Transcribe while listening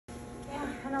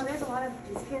know, there's a lot of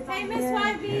these kids Hey, on Miss here.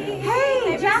 YB.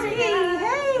 Hey, Jackie.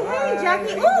 Hey,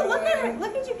 Jackie. Ooh, look at her.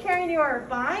 Look at you carrying your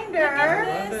binder.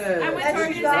 I went to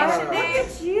organization Look day.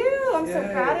 at you. I'm so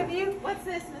proud of you. What's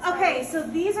this, Miss Okay, YB? so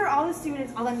these are all the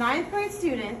students, all the 9th grade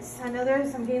students. I know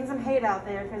I'm getting some hate out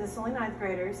there because it's only 9th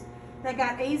graders that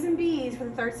got A's and B's for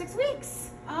the third 6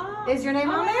 weeks. Oh. Is your name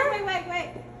on there?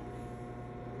 Wait.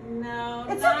 No,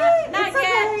 It's not okay. It's yet.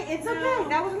 okay. It's No. okay.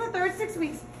 That was in the third 6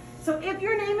 weeks. So if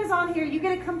your name is on here, you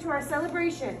get to come to our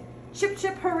celebration. Chip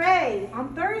Chip Hooray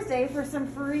on Thursday for some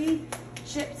free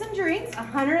chips and drinks.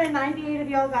 198 of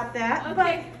y'all got that.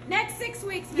 Okay, next 6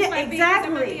 weeks, Miss Yeah, YB,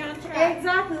 exactly. I'm gonna be on track.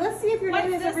 Exactly. Let's see if your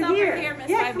name is What's over this over here. here, Miss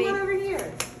Yeah, YB? come on over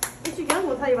here. Mr. Young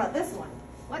will tell you about this one.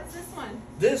 What's this one?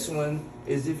 This one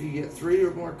is if you get 3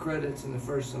 or more credits in the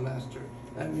first semester.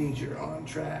 That means you're on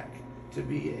track to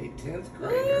be a 10th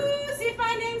grader. Ooh, see if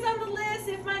my name's on the list.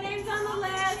 See if my name's on the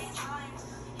list.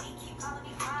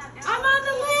 I'm on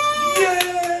the list.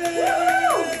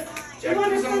 Yay! You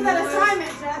understood that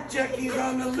assignment, Jeff. Jackie's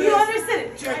on the list. You understood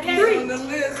it. Jackie's 3 on the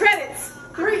list. credits.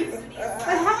 3.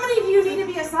 But how many of you need to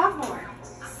be a sophomore?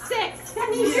 6. That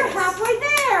means you're halfway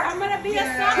there. I'm gonna be a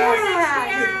Yeah. sophomore Yeah.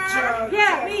 next year. Good job,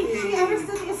 Yeah, Jackie. we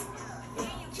understood this.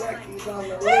 Jackie's on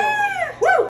the list.